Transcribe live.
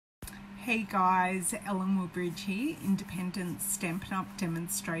Hey guys, Ellen Woodbridge here, independent Stampin' Up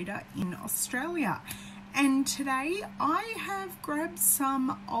demonstrator in Australia. And today I have grabbed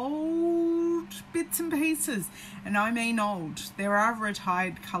some old bits and pieces, and I mean old. There are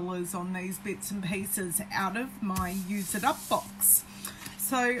retired colours on these bits and pieces out of my Use It Up box.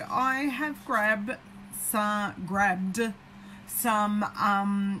 So I have grabbed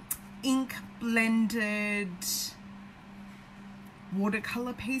some ink blended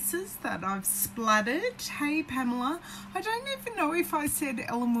watercolor pieces that I've splattered. Hey Pamela, I don't even know if I said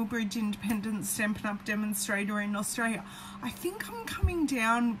Ellen Woodbridge independent Stampin' Up demonstrator in Australia. I think I'm coming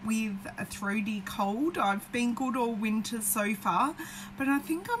down with a throaty cold. I've been good all winter so far, but I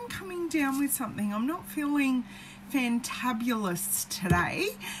think I'm coming down with something. I'm not feeling fantabulous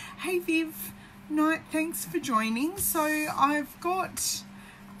today. Hey Viv, no, thanks for joining. So I've got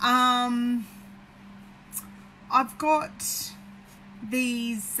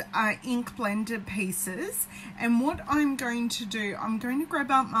these ink blended pieces, and what I'm going to do, I'm going to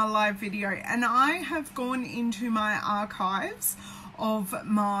grab up my live video, and I have gone into my archives of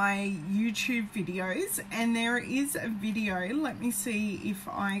my YouTube videos, and there is a video. Let me see if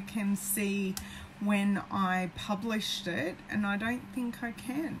I can see when I published it, and I don't think I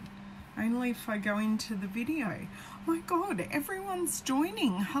can, only if I go into the video. Oh my god, everyone's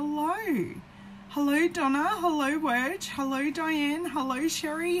joining. Hello. Hello Donna, hello Wurge, hello Diane, hello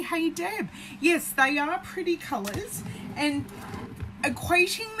Sherry, hey Deb. Yes, they are pretty colours, and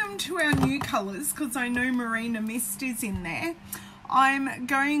equating them to our new colours, because I know Marina Mist is in there, I'm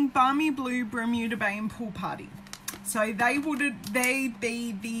going Balmy Blue, Bermuda Bay and Pool Party. So they'd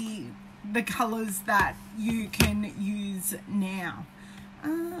be the colours that you can use now.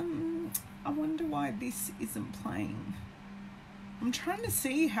 I wonder why this isn't playing. I'm trying to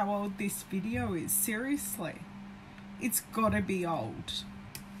see how old this video is. Seriously, it's gotta be old.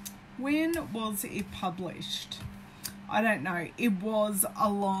 When was it published? I don't know. It was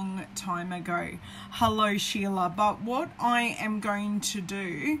a long time ago. Hello Sheila. But what I am going to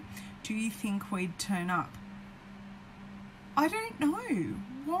do you think we'd turn up? I don't know.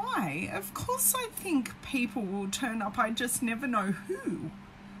 Why? Of course I think people will turn up. I just never know who.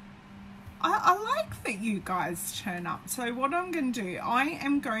 I like that you guys turn up. So what I'm going to do, I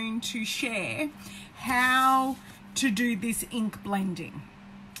am going to share how to do this ink blending.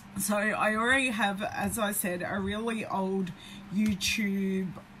 So I already have, as I said, a really old YouTube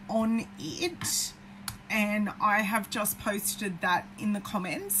on it, and I have just posted that in the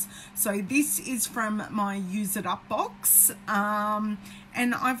comments. So this is from my Use It Up box,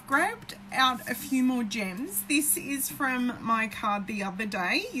 and I've grabbed out a few more gems. This is from my card the other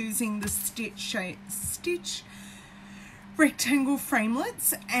day using the stitch rectangle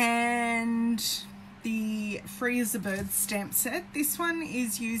framelits and the Free as a Bird stamp set. This one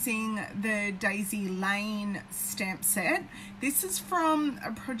is using the Daisy Lane stamp set. This is from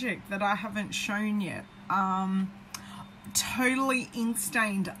a project that I haven't shown yet. Totally ink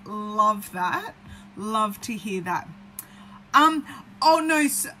stained. Love that. Love to hear that. Oh no,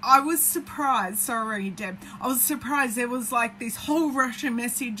 I was surprised. Sorry, Deb. I was surprised there was like this whole rush of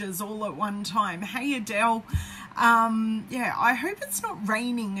messages all at one time. Hey, Adele. Yeah, I hope it's not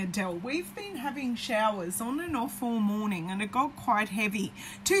raining, Adele. We've been having showers on and off all morning, and it got quite heavy.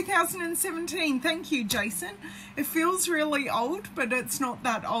 2017. Thank you, Jason. It feels really old, but it's not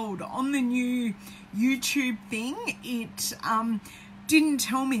that old. On the new YouTube thing, it didn't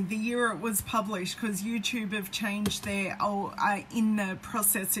tell me the year it was published, because YouTube have changed their in the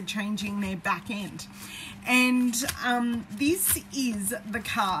process of changing their back end. And this is the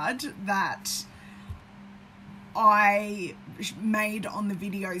card that I made on the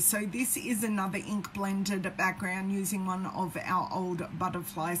video. So this is another ink blended background using one of our old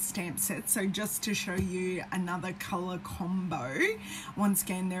butterfly stamp sets. So just to show you another color combo, once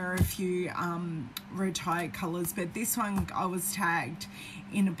again there are a few retired colors, but this one I was tagged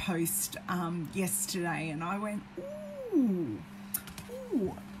in a post yesterday, and I went ooh.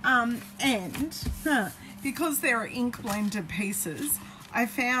 Because there are ink blended pieces, I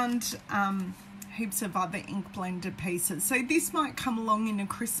found heaps of other ink blended pieces. So this might come along in a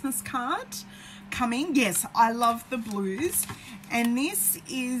Christmas card coming. Yes, I love the blues. And this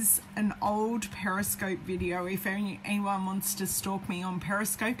is an old Periscope video, if anyone wants to stalk me on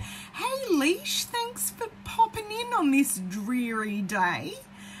Periscope. Hey Leash, thanks for popping in on this dreary day.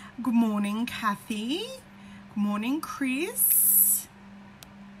 Good morning, Kathy. Good morning, Chris.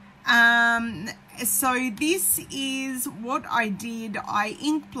 So this is what I did. I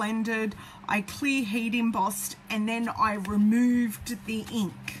ink blended, I clear heat embossed, and then I removed the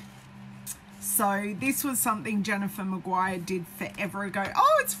ink. So this was something Jennifer Maguire did forever ago.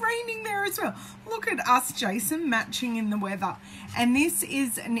 Oh, it's raining there as well. Look at us, Jason, matching in the weather. And this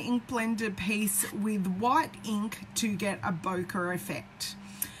is an ink blended piece with white ink to get a bokeh effect.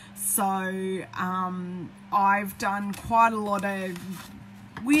 So I've done quite a lot of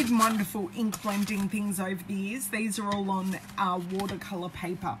weird and wonderful ink blending things over the years. These are all on watercolor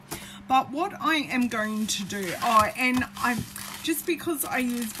paper. But what I am going to do, and I'm just because I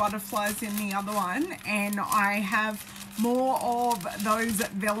use butterflies in the other one, and I have more of those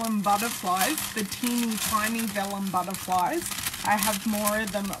vellum butterflies, the teeny tiny vellum butterflies, I have more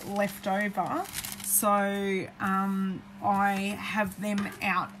of them left over. So I have them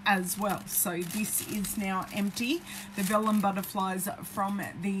out as well. So this is now empty. The vellum butterflies from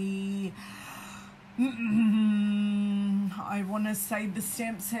the I want to say the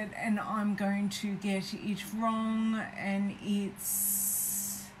stamp set, and I'm going to get it wrong, and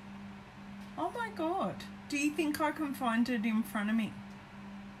it's, oh my god, do you think I can find it in front of me?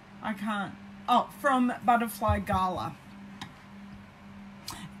 I can't. Oh, from Butterfly Gala.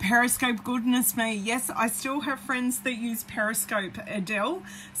 Periscope, goodness me, yes, I still have friends that use Periscope, Adele.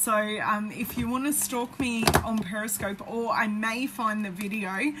 So if you want to stalk me on Periscope, or I may find the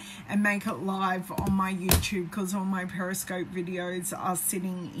video and make it live on my YouTube, because all my Periscope videos are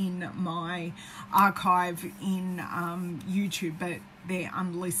sitting in my archive in YouTube, but they're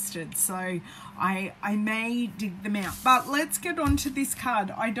unlisted, so I may dig them out. But let's get on to this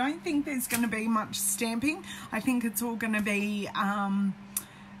card. I don't think there's going to be much stamping. I think it's all going to be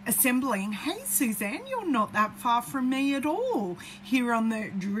assembling. Hey Suzanne, you're not that far from me at all, here on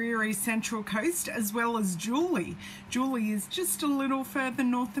the dreary Central Coast, as well as Julie. Julie is just a little further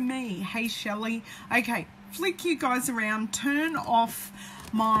north of me. Hey Shelley. Okay, flick you guys around, turn off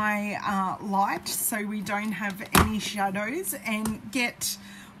my light so we don't have any shadows, and get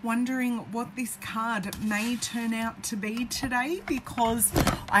wondering what this card may turn out to be today, because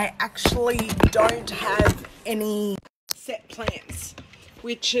I actually don't have any set plans,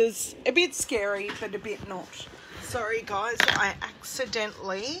 which is a bit scary, but a bit not. Sorry guys, I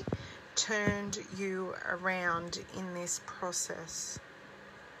accidentally turned you around in this process.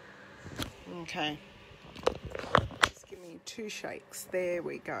 Okay. Just give me 2 shakes. There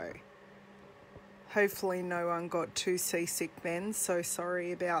we go. Hopefully no one got too seasick then, so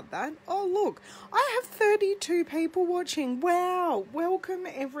sorry about that. Oh look, I have 32 people watching. Wow, welcome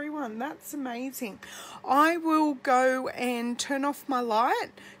everyone, that's amazing. I will go and turn off my light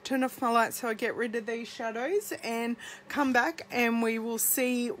so I get rid of these shadows, and come back and we will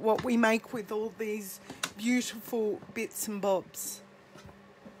see what we make with all these beautiful bits and bobs.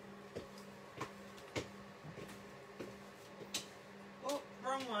 Oh,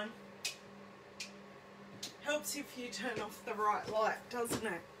 wrong one. Helps if you turn off the right light, doesn't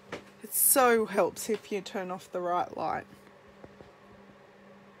it? It so helps if you turn off the right light.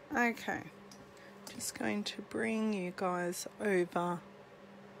 Okay, just going to bring you guys over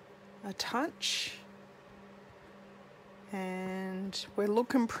a touch, and we're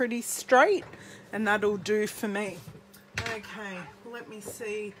looking pretty straight, and that'll do for me. Okay, let me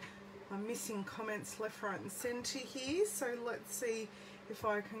see. I'm missing comments left, right and centre here, so let's see if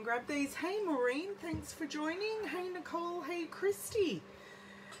I can grab these. Hey Maureen, thanks for joining. Hey Nicole, hey Christy.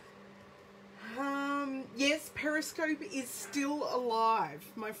 Yes, Periscope is still alive.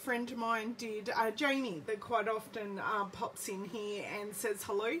 My friend of mine did, Jamie, that quite often pops in here and says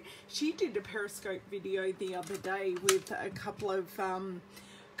hello. She did a Periscope video the other day with a couple of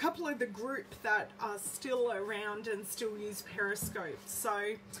the group that are still around and still use Periscope.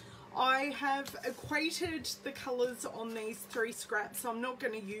 So I have equated the colours on these 3 scraps. I'm not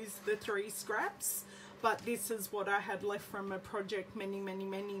going to use the 3 scraps, but this is what I had left from a project many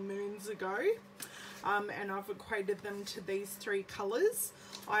moons ago. And I've equated them to these 3 colours.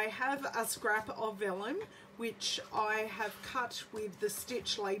 I have a scrap of vellum, which I have cut with the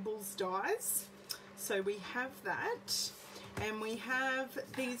Stitch Labels dies. So we have that. And we have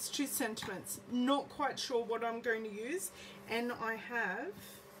these 2 sentiments. Not quite sure what I'm going to use. And I have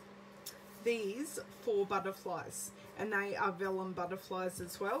these 4 butterflies, and they are vellum butterflies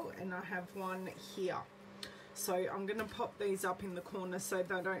as well, and I have one here. So I'm going to pop these up in the corner so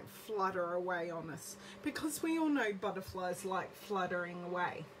they don't flutter away on us, because we all know butterflies like fluttering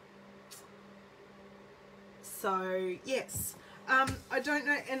away. So yes, I don't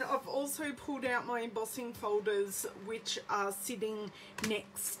know, and I've also pulled out my embossing folders, which are sitting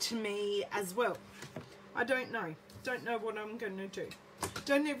next to me as well. I don't know what I'm going to do.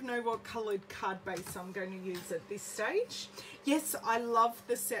 Don't even know what coloured card base I'm going to use at this stage. Yes, I love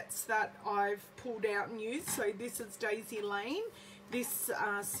the sets that I've pulled out and used. So this is Daisy Lane. This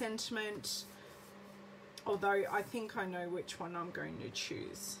sentiment Although I think I know which one I'm going to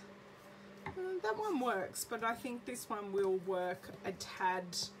choose. That one works, but I think this one will work a tad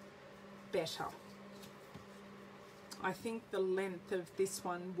better. I think the length of this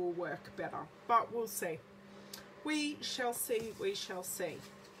one will work better, but we'll see. We shall see, we shall see.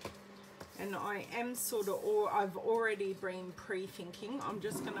 And I am sort of, or I've already been pre-thinking. I'm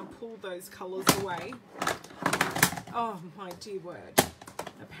just going to pull those colours away. Oh my dear word.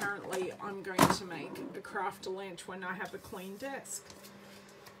 Apparently I'm going to make a craft lunch when I have a clean desk.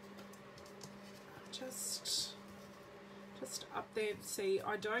 Just up there. See,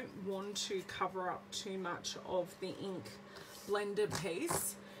 I don't want to cover up too much of the ink blender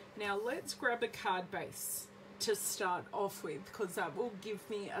piece. Now let's grab a card base to start off with, because that will give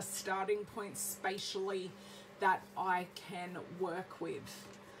me a starting point spatially that I can work with.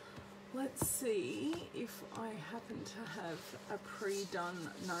 Let's see if I happen to have a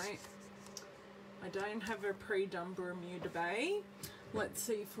pre-done, no, I don't have a pre-done Bermuda Bay. Let's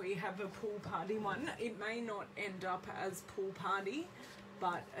see if we have a pool party one. It may not end up as pool party,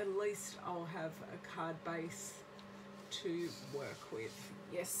 but at least I'll have a card base to work with.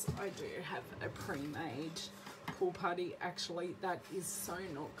 Yes, I do have a pre-made pool party. Actually, that is so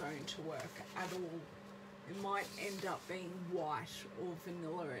not going to work at all. It might end up being white or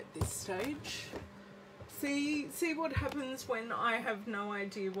vanilla at this stage. See what happens when I have no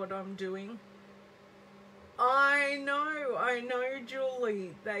idea what I'm doing? I know,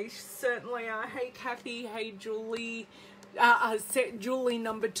 Julie. They certainly are. Hey, Kathy. Hey, Julie. Julie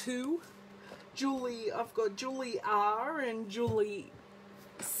number 2. Julie, I've got Julie R and Julie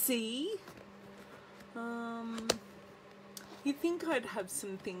C. You'd think I'd have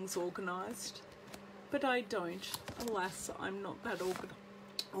some things organised, but I don't. Alas, I'm not that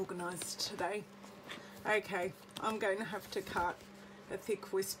organised today. Okay, I'm going to have to cut a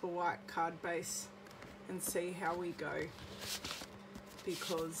thick Whisper White card base and see how we go,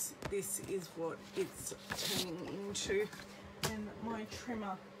 because this is what it's turning into. And my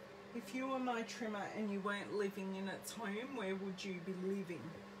trimmer, if you were my trimmer and you weren't living in its home, where would you be living?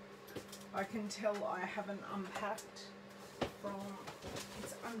 I can tell I haven't unpacked from,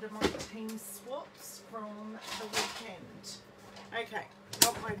 it's under my team swaps from the weekend. Okay,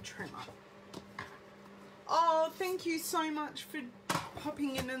 got my trimmer. Oh, thank you so much for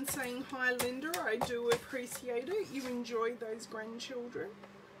popping in and saying hi, Linda. I do appreciate it. You enjoy those grandchildren.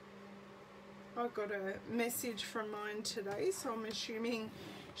 I got a message from mine today, so I'm assuming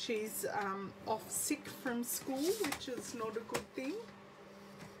she's off sick from school, which is not a good thing.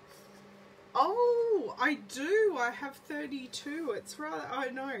 Oh, I do. I have 32. It's right. I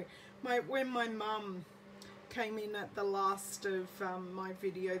know. When my mum came in at the last of my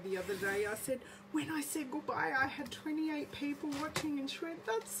video the other day, I said, when I said goodbye, I had 28 people watching, and she went,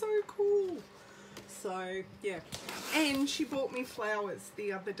 that's so cool. So, yeah. And she bought me flowers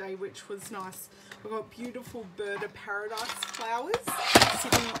the other day, which was nice. I got beautiful Bird of Paradise flowers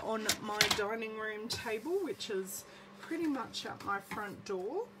sitting on my dining room table, which is pretty much at my front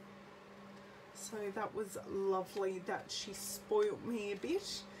door. So that was lovely that she spoilt me a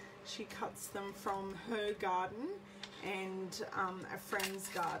bit. She cuts them from her garden and a friend's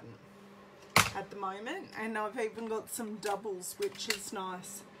garden at the moment. And I've even got some doubles, which is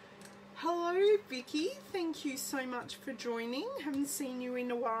nice. Hello, Vicky. Thank you so much for joining. Haven't seen you in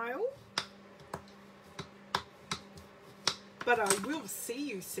a while. But I will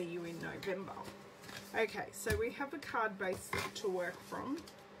see you in November. Okay, so we have a card base to work from.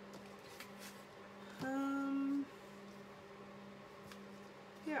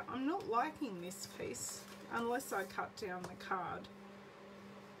 Yeah, I'm not liking this piece unless I cut down the card.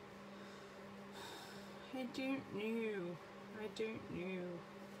 I don't know.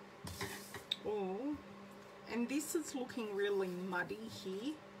 Oh, and this is looking really muddy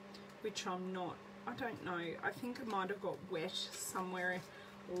here, which I'm not. I don't know. I think it might have got wet somewhere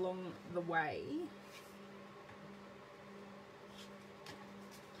along the way.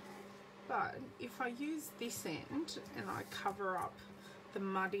 But if I use this end and I cover up the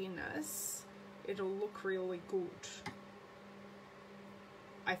muddiness, it'll look really good,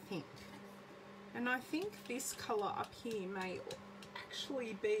 I think. And I think this colour up here may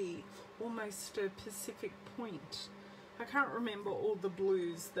actually be almost a Pacific Point. I can't remember all the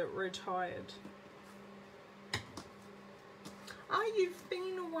blues that retired. Oh, you've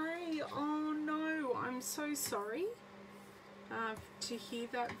been away. Oh no, I'm so sorry to hear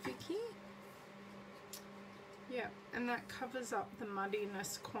that, Vicky. Yeah, and that covers up the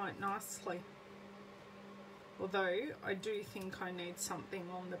muddiness quite nicely. Although I do think I need something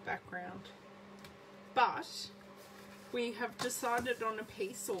on the background. But we have decided on a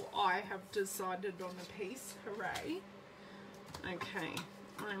piece, or I have decided on a piece. Hooray. Okay,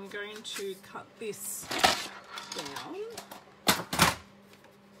 I'm going to cut this down.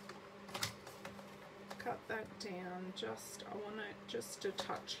 Cut that down, I want it just a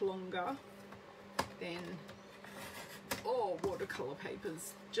touch longer than, watercolor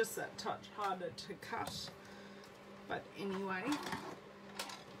paper's just that touch harder to cut. But anyway,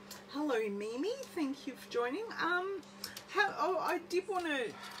 hello Mimi, thank you for joining. I did want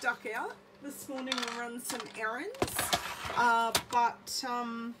to duck out this morning and run some errands, but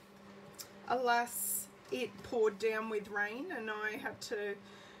alas, it poured down with rain and I had to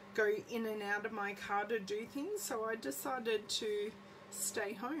go in and out of my car to do things, so I decided to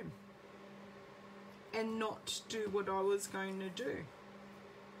stay home and not do what I was going to do.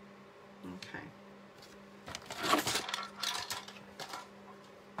 Okay.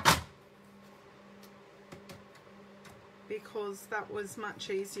 Because that was much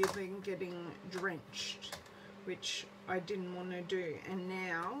easier than getting drenched, which I didn't want to do. And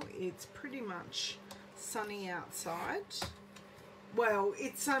now it's pretty much sunny outside. Well,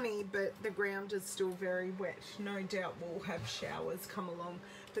 it's sunny, but the ground is still very wet. No doubt we'll have showers come along,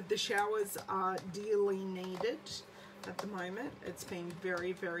 but the showers are dearly needed at the moment. It's been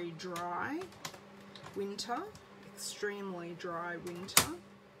very, very dry winter, extremely dry winter.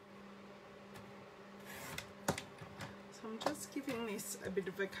 So I'm just giving this a bit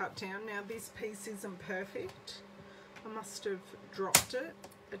of a cut down. Now this piece isn't perfect. I must have dropped it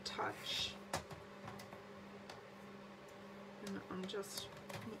a touch. And I'm just,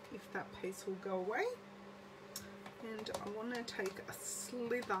 if that piece will go away, and I want to take a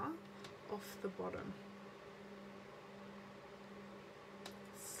slither off the bottom.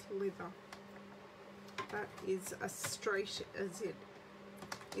 Slither. That is as straight as it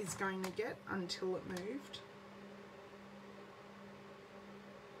is going to get until it moved.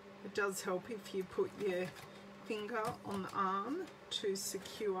 It does help if you put your finger on the arm to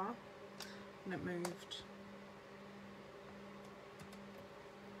secure, and it moved.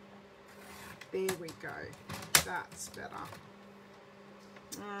 There we go, that's better.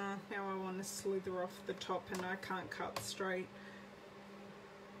 Now I want to slither off the top and I can't cut straight.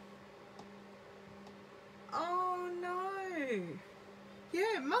 Oh no!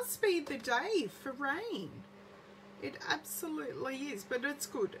 Yeah, it must be the day for rain. It absolutely is, but it's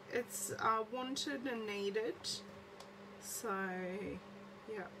good. It's wanted and needed. So,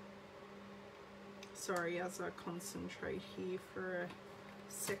 yeah. Sorry, as I concentrate here for a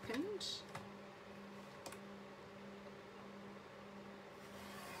second.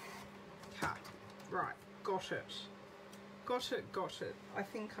 Right, got it. Got it, got it. I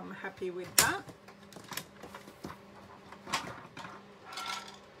think I'm happy with that.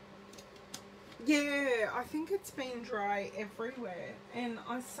 Yeah, I think it's been dry everywhere, and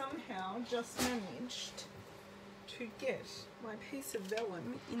I somehow just managed to get my piece of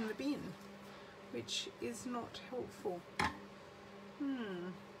vellum in the bin, which is not helpful.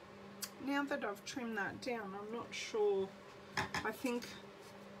 Now that I've trimmed that down, I'm not sure. I think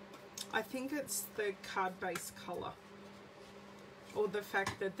it's the card base colour, or the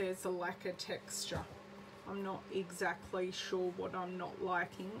fact that there's a lack of texture. I'm not exactly sure what I'm not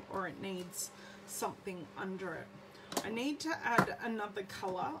liking, or it needs something under it. I need to add another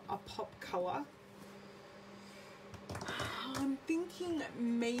colour, a pop colour. I'm thinking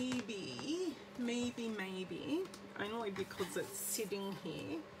maybe, only because it's sitting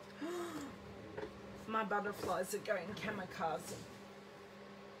here. My butterflies are going kamikaze.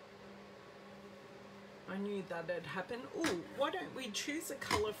 I knew that had happened. Oh, why don't we choose a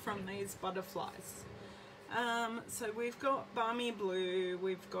colour from these butterflies? So we've got balmy blue,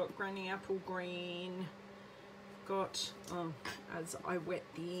 we've got granny apple green, got, as I wet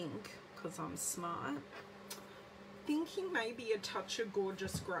the ink because I'm smart, thinking maybe a touch of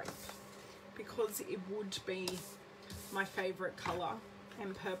gorgeous grape, because it would be my favourite colour,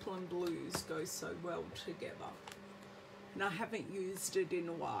 and purple and blues go so well together. And I haven't used it in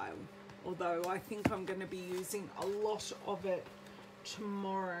a while, although I think I'm going to be using a lot of it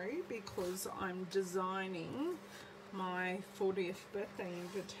tomorrow because I'm designing my 40th birthday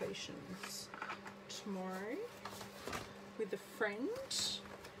invitations tomorrow with a friend.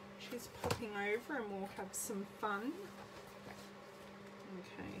 She's popping over and we'll have some fun.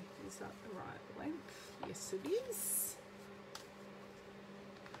 Okay, is that the right length? Yes, it is.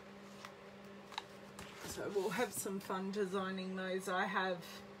 So we'll have some fun designing those. I have...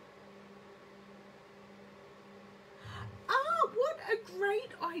 Ah, what a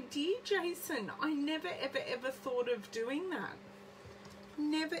great idea, Jason. I never, ever thought of doing that.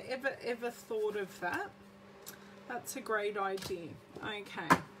 Never, ever thought of that. That's a great idea.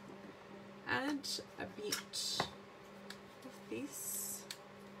 Okay. Add a bit of this.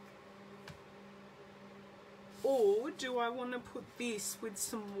 Or do I want to put this with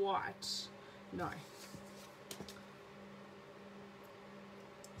some white? No.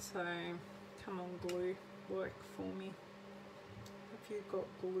 So, come on, glue, work for me. Have you got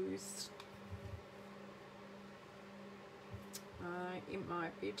glues? It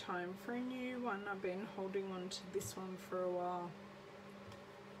might be time for a new one. I've been holding on to this one for a while.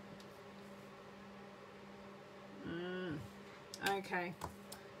 Okay,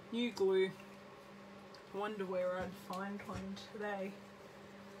 new glue. I wonder where I'd find one today.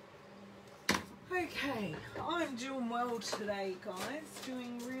 Okay, I'm doing well today, guys.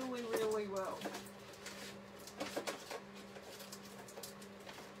 Doing really, really well.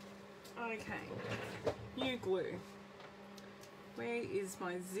 Okay, new glue. Where is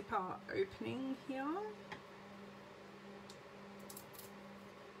my zipper opening here?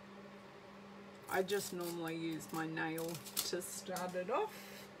 I just normally use my nail to start it off.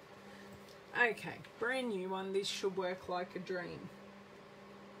 Okay, brand new one. This should work like a dream.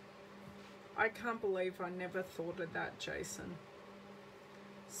 I can't believe I never thought of that, Jason.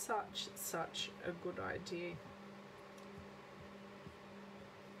 Such a good idea.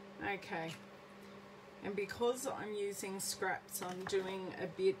 Okay. And because I'm using scraps, I'm doing a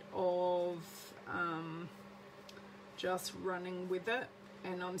bit of just running with it,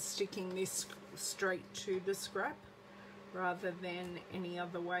 and I'm sticking this straight to the scrap rather than any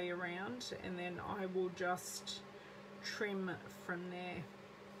other way around, and then I will just trim from there.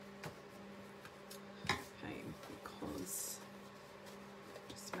 Okay, because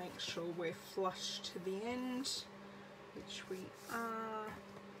just make sure we're flush to the end, which we are.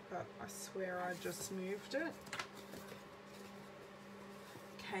 But I swear I just moved it.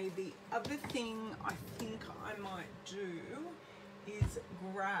 Okay, the other thing I think I might do is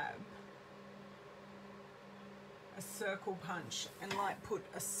grab a circle punch and like put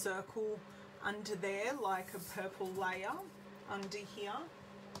a circle under there, like a purple layer under here.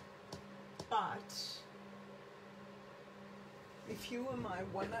 But if you were my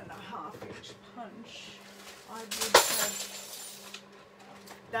 1.5 inch punch, I would have.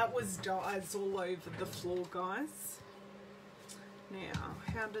 That was dyes all over the floor, guys. Now,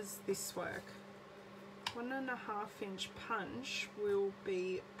 how does this work? 1.5 inch punch will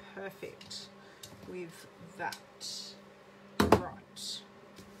be perfect with that. Right.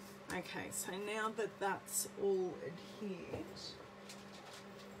 Okay, so now that that's all adhered,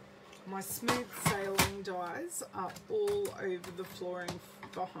 my smooth sailing dies are all over the flooring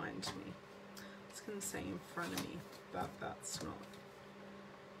behind me. I was going to say in front of me, but that's not.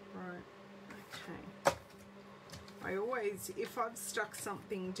 Right, okay. I always, if I've stuck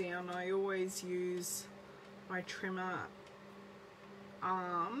something down, I always use my trimmer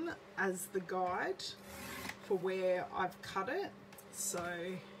arm as the guide for where I've cut it. So,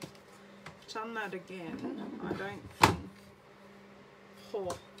 done that again. I don't think,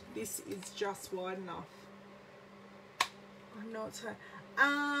 oh, this is just wide enough. I'm not so.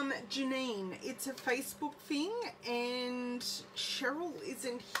 Janine, it's a Facebook thing, and Cheryl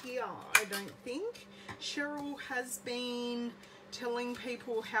isn't here, I don't think. Cheryl has been telling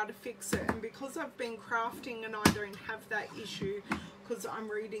people how to fix it, and because I've been crafting and I don't have that issue because I'm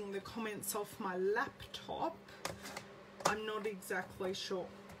reading the comments off my laptop, I'm not exactly sure.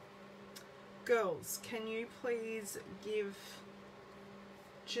 Girls, can you please give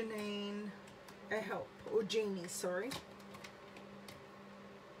Janine a help, or Jeannie, sorry.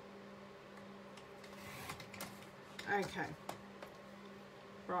 Okay,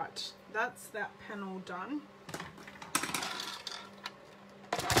 right, that's that panel done.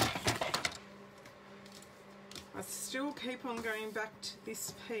 I still keep on going back to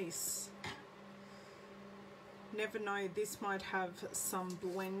this piece. Never know, this might have some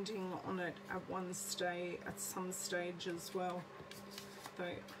blending on it at one stage, at some stage as well. Though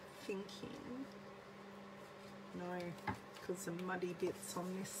thinking, no, because the muddy bits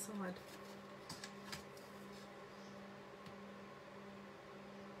on this side.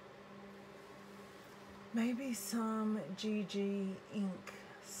 Maybe some GG ink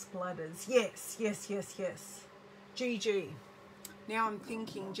splatters. Yes, yes, yes, yes. GG. Now I'm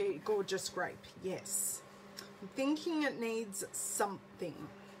thinking gorgeous grape. Yes. I'm thinking it needs something.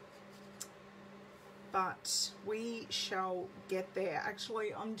 But we shall get there.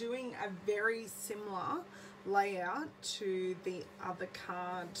 Actually, I'm doing a very similar layout to the other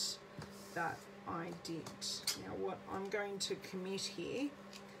card that I did. Now what I'm going to commit here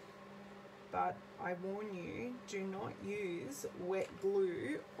but I warn you, do not use wet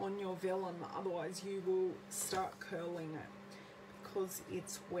glue on your vellum, otherwise you will start curling it because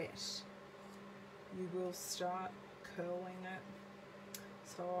it's wet. You will start curling it.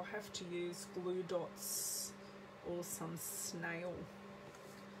 So I'll have to use glue dots or some snail.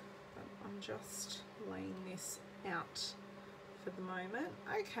 But I'm just laying this out for the moment.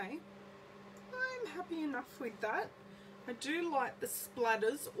 Okay, I'm happy enough with that. I do like the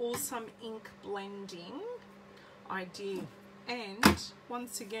splatters or some ink blending idea. And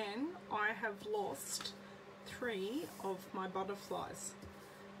once again, I have lost 3 of my butterflies.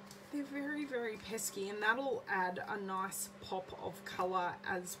 They're very, very pesky, and that'll add a nice pop of colour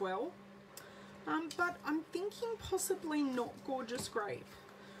as well. But I'm thinking possibly not Gorgeous Grape.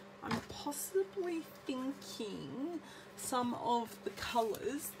 I'm possibly thinking some of the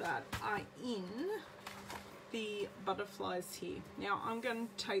colours that are in the butterflies here. Now I'm going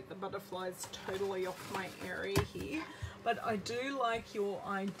to take the butterflies totally off my area here, but I do like your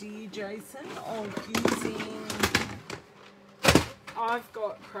idea, Jason, of using... I've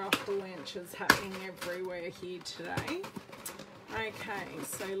got craft lunches happening everywhere here today. Okay,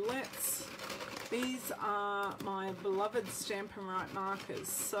 so these are my beloved Stampin' Up markers.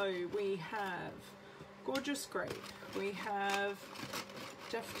 So we have Gorgeous Grape, we have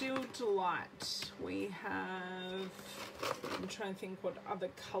Daffodil Delight, we have, I'm trying to think what other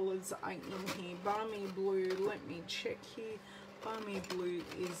colours are in here. Balmy Blue, let me check here. Balmy Blue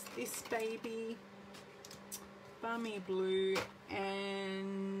is this baby. Balmy Blue,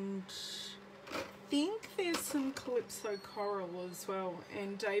 and I think there's some Calypso Coral as well.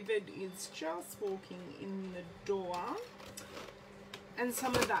 And David is just walking in the door. And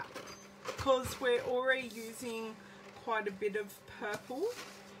some of that, because we're already using quite a bit of purple.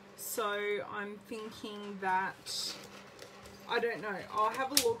 So I'm thinking that, I don't know, I'll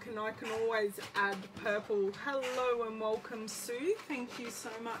have a look and I can always add purple. Hello and welcome, Sue. Thank you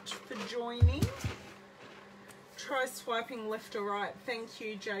so much for joining. Try swiping left or right. Thank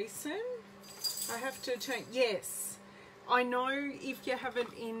you, Jason. I have to turn, yes. I know if you have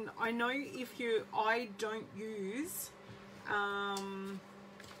it in, I know if you, I don't use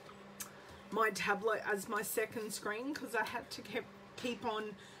my tablet as my second screen because I had to keep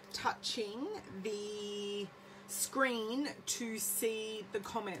on touching the screen to see the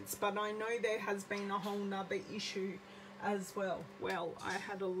comments, but I know there has been a whole nother issue as well. Well, I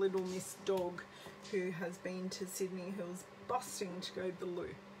had a little Miss Dog who has been to Sydney Hills busting to go to the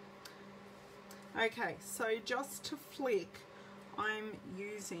loo. Okay, so just to flick, I'm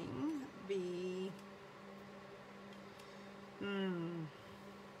using the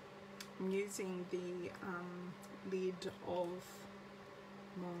lid of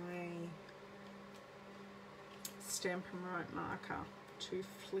my Stampin' Up marker to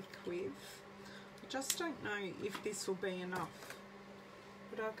flick with. I just don't know if this will be enough,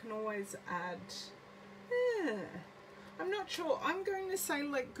 but I can always add. I'm not sure. I'm going to say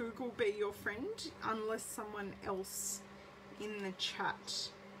let Google be your friend unless someone else in the chat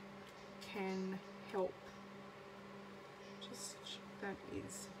can help. Just that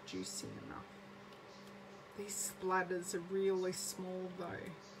is juicy enough. These splatters are really small though.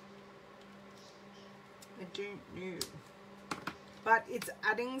 I don't know. But it's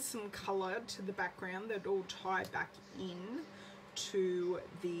adding some colour to the background that will tie back in to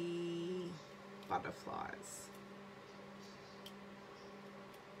the butterflies.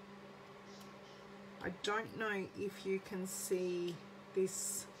 I don't know if you can see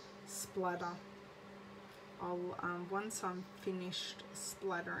this splatter. I'll once I'm finished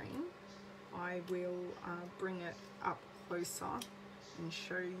splattering, I will bring it up closer and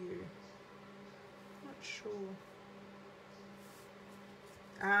show you. Not sure.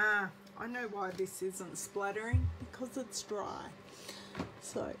 Ah, I know why this isn't splattering, because it's dry.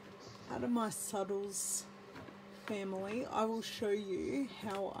 So out of my subtles family, I will show you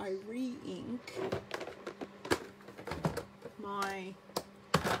how I re-ink my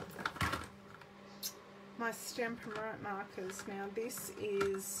Stampin' Up markers. Now this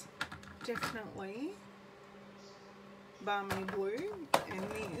is definitely Balmy Blue, and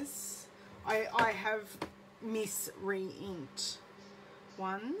this I have re-inked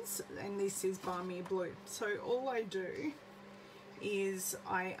ones, and this is Balmy Blue. So all I do is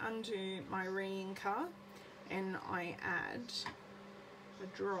I undo my re-inker and I add a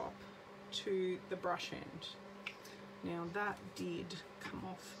drop to the brush end. Now that did come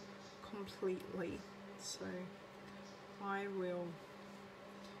off completely, so I will,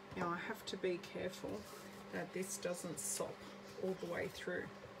 now I have to be careful that this doesn't sop all the way through.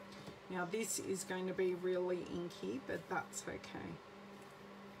 Now this is going to be really inky, but that's okay.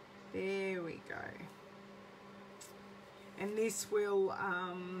 There we go. And this will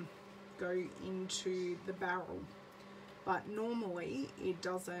go into the barrel, but normally it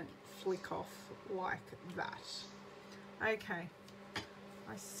doesn't flick off like that. Okay,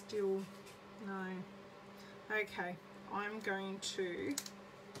 I still, no. Okay, I'm going to,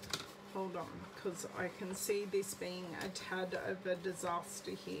 hold on, because I can see this being a tad of a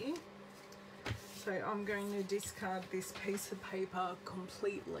disaster here. So I'm going to discard this piece of paper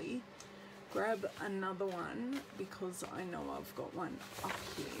completely, grab another one because I know I've got one up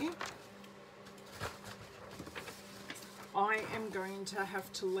here. I am going to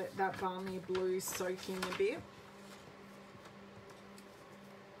have to let that balmy blue soak in a bit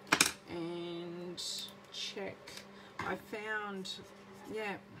and check. I found,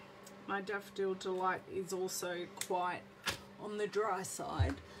 yeah, my Daffodil Delight is also quite on the dry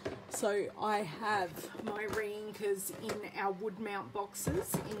side. So I have my re-inkers in our wood mount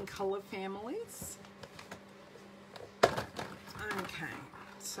boxes in colour families. Okay,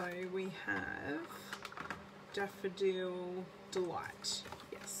 so we have Daffodil Delight.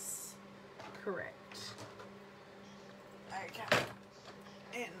 Yes, correct. Okay,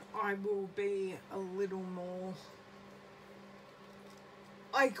 and I will be a little more,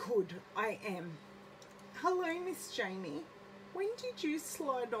 I am. Hello, Miss Jamie. When did you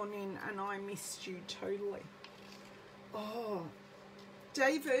slide on in and I missed you totally? Oh,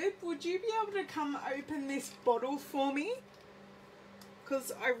 David, would you be able to come open this bottle for me?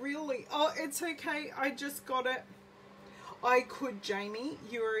 Because I really, oh, it's okay. I just got it. I could, Jamie.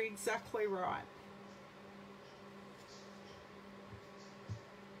 You are exactly right.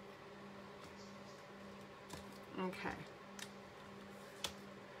 Okay.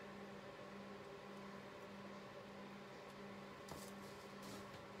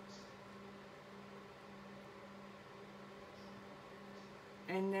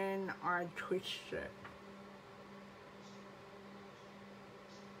 And then I twist it.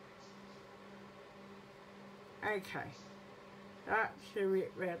 Okay, that's a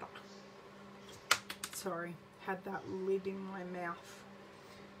bit better. Sorry, had that lid in my mouth,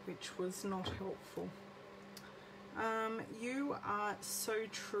 which was not helpful. You are so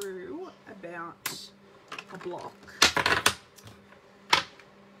true about a block.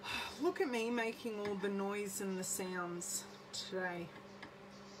 Look at me making all the noise and the sounds today.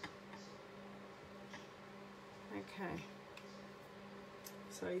 Okay,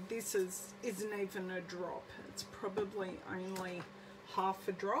 so this isn't even a drop. It's probably only half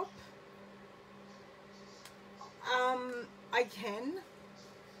a drop.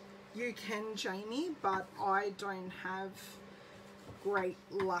 You can, Jamie, but I don't have great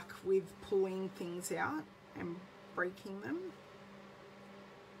luck with pulling things out and breaking them.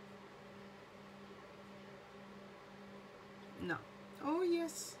 No. Oh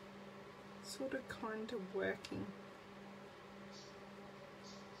yes. Sort of kind of working.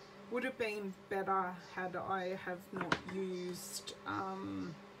 Would have been better had I have not used,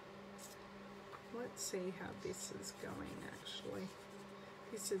 let's see how this is going actually.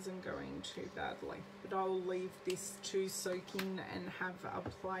 This isn't going too badly, but I'll leave this to soak in and have a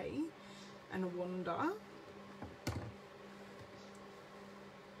play and a wander.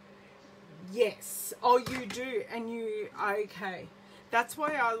 Yes, oh you do, and you, okay. That's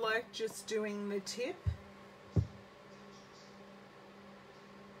why I like just doing the tip.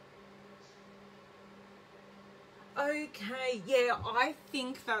 Okay, yeah, I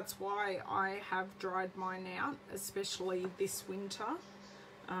think that's why I have dried mine out, especially this winter,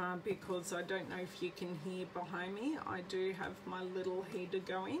 because I don't know if you can hear behind me, I do have my little heater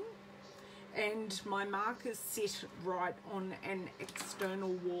going, and my markers sit right on an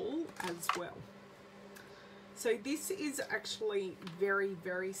external wall as well. So this is actually very,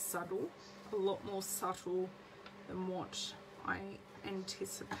 very subtle, a lot more subtle than what I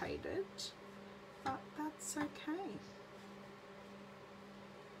anticipated, but that's okay.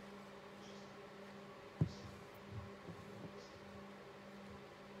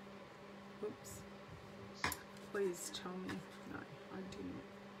 Oops, please tell me, no, I didn't,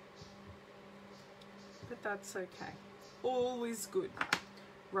 but that's okay, all is good.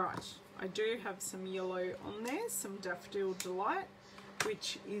 Right, I do have some yellow on there, some Daffodil Delight,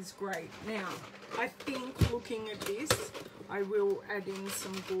 which is great. Now, I think looking at this, I will add in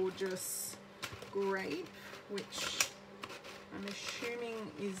some gorgeous grape, which I'm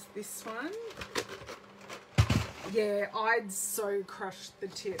assuming is this one. Yeah, I'd so crush the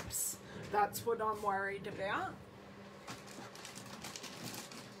tips. That's what I'm worried about.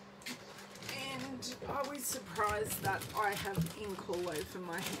 I was surprised that I have ink all over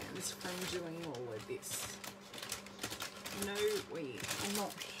my hands from doing all of this. No, we are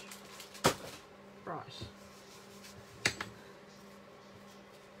not Right.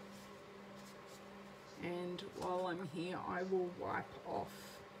 And while I'm here, I will wipe off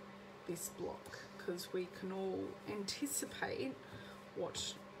this block because we can all anticipate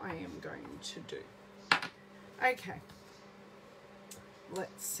what I am going to do. Okay.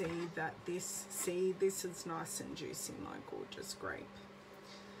 Let's see that this is nice and juicy, my gorgeous grape.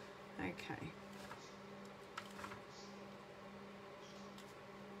 Okay.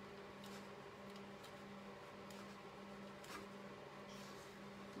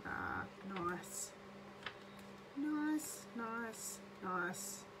 Nice. Nice, nice,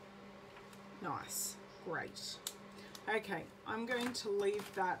 nice, nice. Great. Okay, I'm going to leave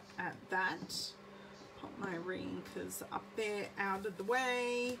that at that. Put my reinkers up there out of the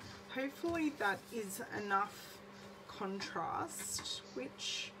way. Hopefully that is enough contrast,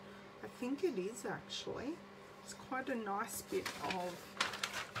 which I think it is actually. It's quite a nice bit of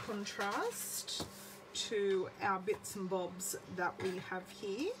contrast to our bits and bobs that we have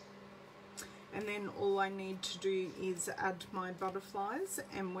here. And then all I need to do is add my butterflies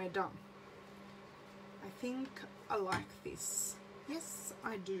and we're done. I think I like this. Yes,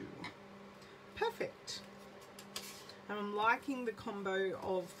 I do. Perfect. And I'm liking the combo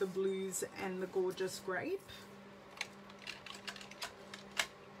of the blues and the gorgeous grape.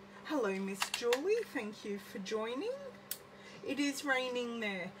 Hello, Miss Julie. Thank you for joining. It is raining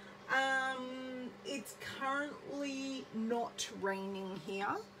there. It's currently not raining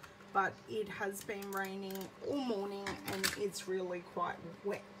here, but it has been raining all morning and it's really quite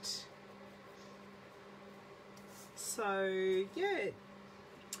wet. So yeah,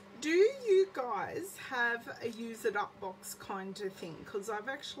 do you guys have a use it up box kind of thing? Because I've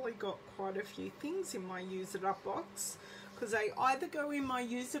actually got quite a few things in my use it up box, because they either go in my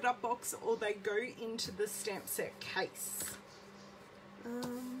use it up box or they go into the stamp set case.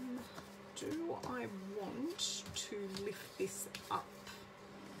 Do I want to lift this up?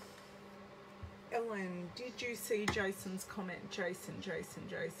 Ellen, did you see Jason's comment? Jason,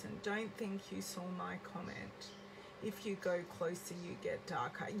 don't think you saw my comment. If you go closer, you get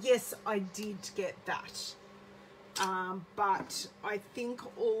darker. Yes, I did get that. But I think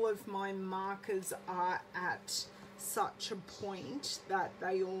all of my markers are at such a point that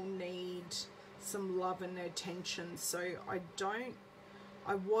they all need some love and attention. So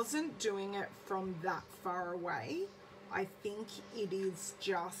I wasn't doing it from that far away. I think it is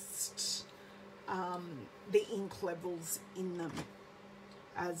just the ink levels in them,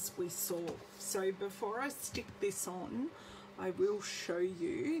 as we saw. So before I stick this on, I will show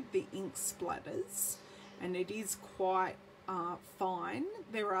you the ink splatters, and it is quite fine.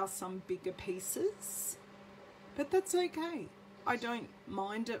 There are some bigger pieces, but that's okay. I don't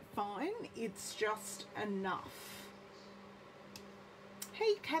mind it fine. It's just enough.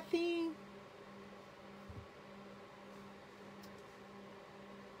 Hey, Kathy.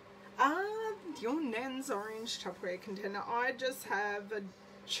 Your Nan's orange Tupperware container. I just have a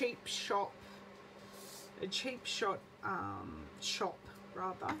cheap shop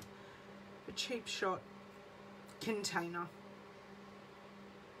container.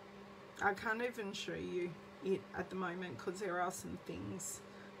 I can't even show you it at the moment because there are some things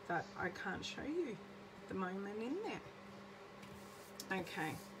that I can't show you at the moment in there.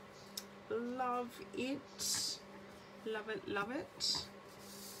 Okay, love it, love it, love it.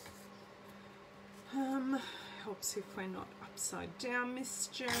 Helps if we're not upside down, Miss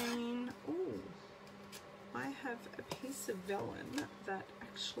Jane. Oh, I have a piece of vellum that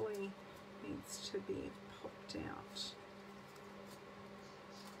actually needs to be popped out.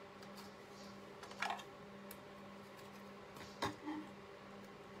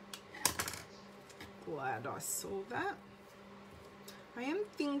 Glad I saw that. I am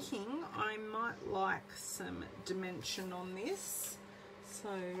thinking I might like some dimension on this, so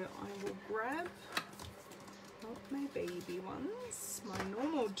I will grab not my baby ones, my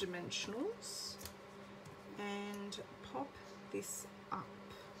normal dimensionals, and pop this up.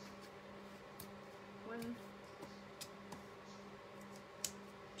 1,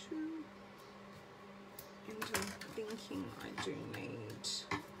 2, and I'm thinking I do need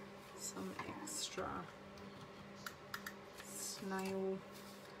some extra snail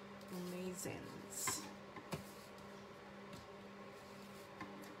on these ends.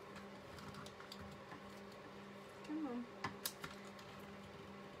 Come on.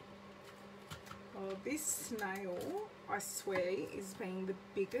 Oh, this snail, I swear, is being the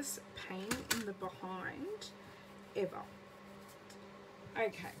biggest pain in the behind ever.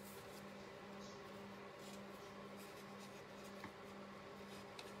 Okay.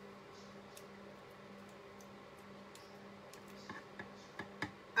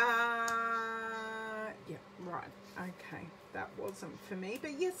 right, okay, that wasn't for me.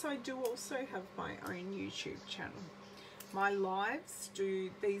 But yes, I do also have my own YouTube channel. My lives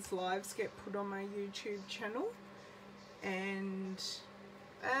these lives get put on my YouTube channel, and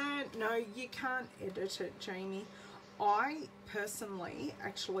no, you can't edit it, Jamie. I personally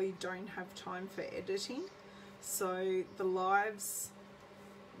actually don't have time for editing, so the lives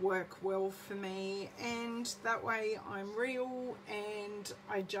work well for me, and that way I'm real and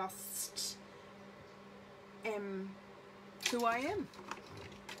I just am who I am.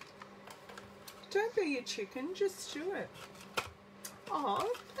 Don't be a chicken, just do it. Oh,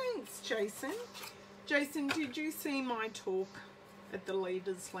 thanks, Jason. Jason, did you see my talk at the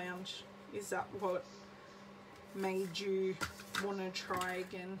Leaders Lounge? Is that what made you want to try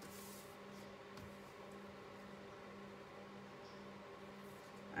again?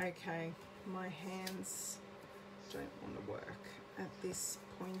 Okay, my hands don't want to work at this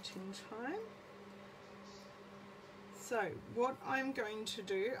point in time. So what I'm going to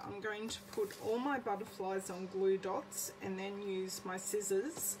do, I'm going to put all my butterflies on glue dots and then use my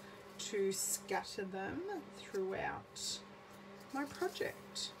scissors to scatter them throughout my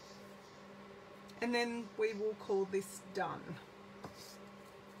project. And then we will call this done.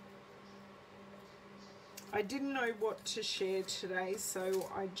 I didn't know what to share today, so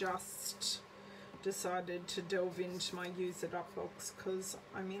I just decided to delve into my Use It Up box because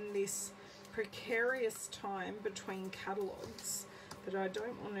I'm in this precarious time between catalogues that I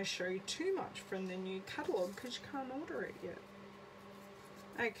don't want to show too much from the new catalogue because you can't order it yet.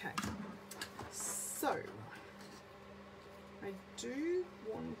 Okay, so I do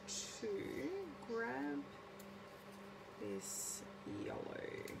want to grab this yellow.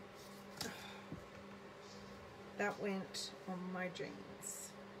 That went on my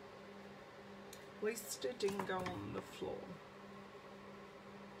jeans. At least it didn't go on the floor.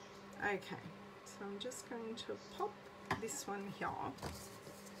 Okay, so I'm just going to pop this one here.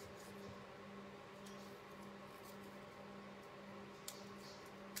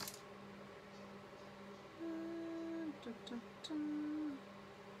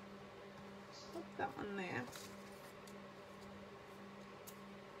 Pop that one there.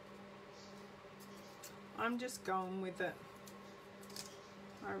 I'm just going with it.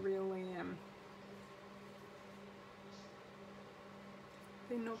 I really am.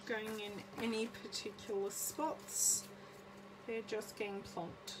 They're not going in any particular spots. They're just getting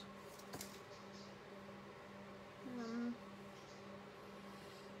plonked.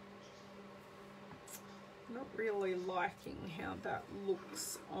 Not really liking how that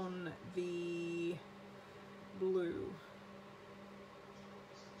looks on the blue.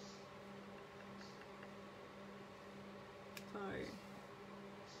 So,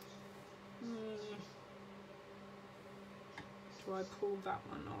 do I pull that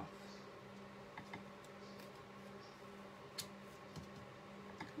one off?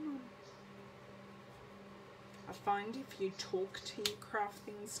 Come on. I find if you talk to your craft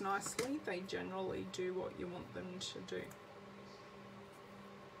things nicely, they generally do what you want them to do.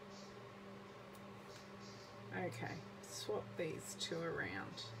 Okay, swap these two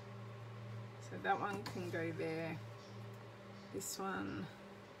around. So that one can go there. This one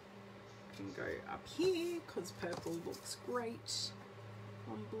can go up here because purple looks great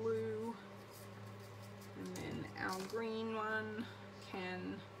on blue. And then our green one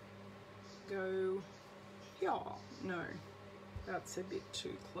can go here. No, that's a bit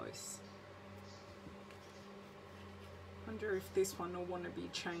too close. Wonder if this one will want to be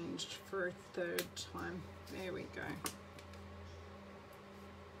changed for a third time. There we go.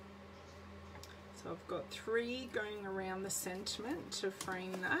 So I've got 3 going around the sentiment to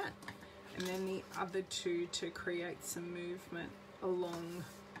frame that, and then the other 2 to create some movement along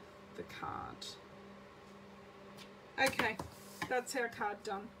the card. Okay, that's our card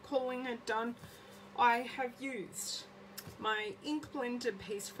done. Calling it done. I have used my ink blender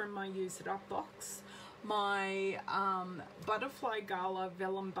piece from my Use It Up box, my Butterfly Gala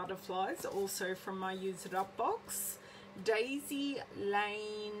vellum butterflies, also from my Use It Up box, Daisy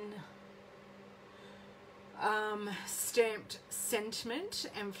Lane stamped sentiment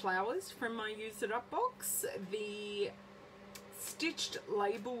and flowers from my Use It Up box, the stitched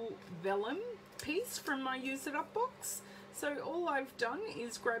label vellum piece from my Use It Up box. So all I've done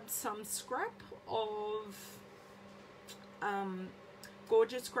is grab some scrap of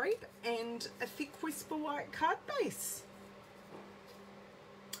Gorgeous Grape and a thick Whisper White card base.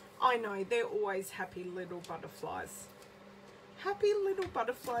 I know, they're always happy little butterflies. Happy little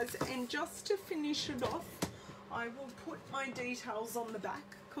butterflies. And just to finish it off, I will put my details on the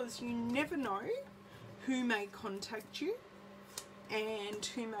back because you never know who may contact you. and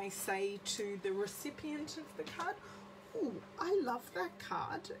who may say to the recipient of the card, oh, I love that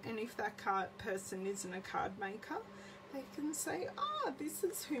card. And if that person isn't a card maker, they can say, ah, this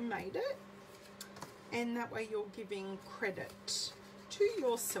is who made it. And that way you're giving credit to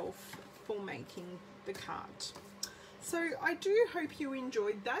yourself for making the card. So I do hope you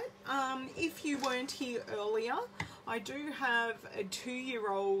enjoyed that. If you weren't here earlier, I do have a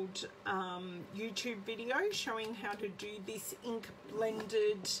 2-year-old YouTube video showing how to do this ink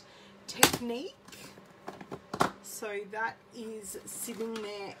blended technique. So that is sitting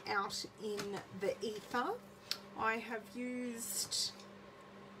there out in the ether. I have used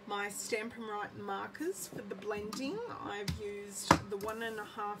my Stampin' Up markers for the blending. I've used the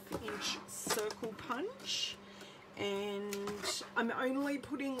 1.5-inch circle punch, and I'm only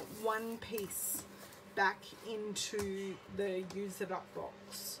putting one piece back into the use it up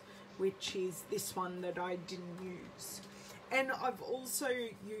box, which is this one that I didn't use. And I've also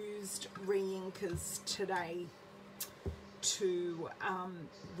used re-inkers today to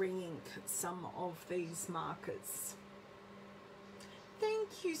re-ink some of these markers.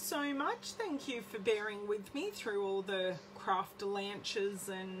 Thank you so much. Thank you for bearing with me through all the craft lunches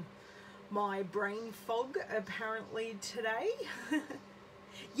and my brain fog apparently today.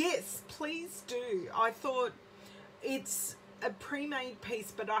 Yes, please do. I thought it's a pre-made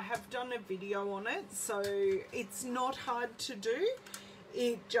piece, but I have done a video on it, so it's not hard to do.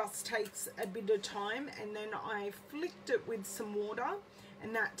 It just takes a bit of time, and then I flicked it with some water,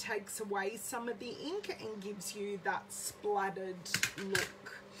 and that takes away some of the ink and gives you that splattered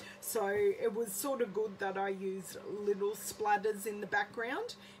look. So it was sort of good that I used little splatters in the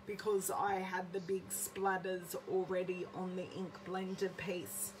background, because I had the big splatters already on the ink blender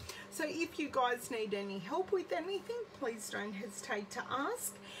piece. So if you guys need any help with anything, please don't hesitate to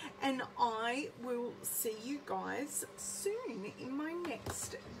ask, and I will see you guys soon in my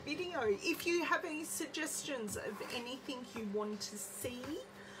next video. If you have any suggestions of anything you want to see,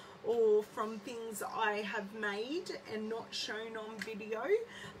 or from things I have made and not shown on video,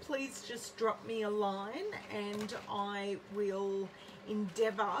 please just drop me a line and I will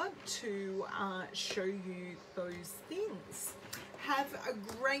endeavour to show you those things. Have a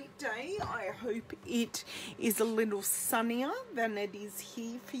great day. I hope it is a little sunnier than it is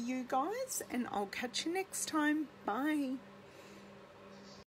here for you guys, and I'll catch you next time. Bye.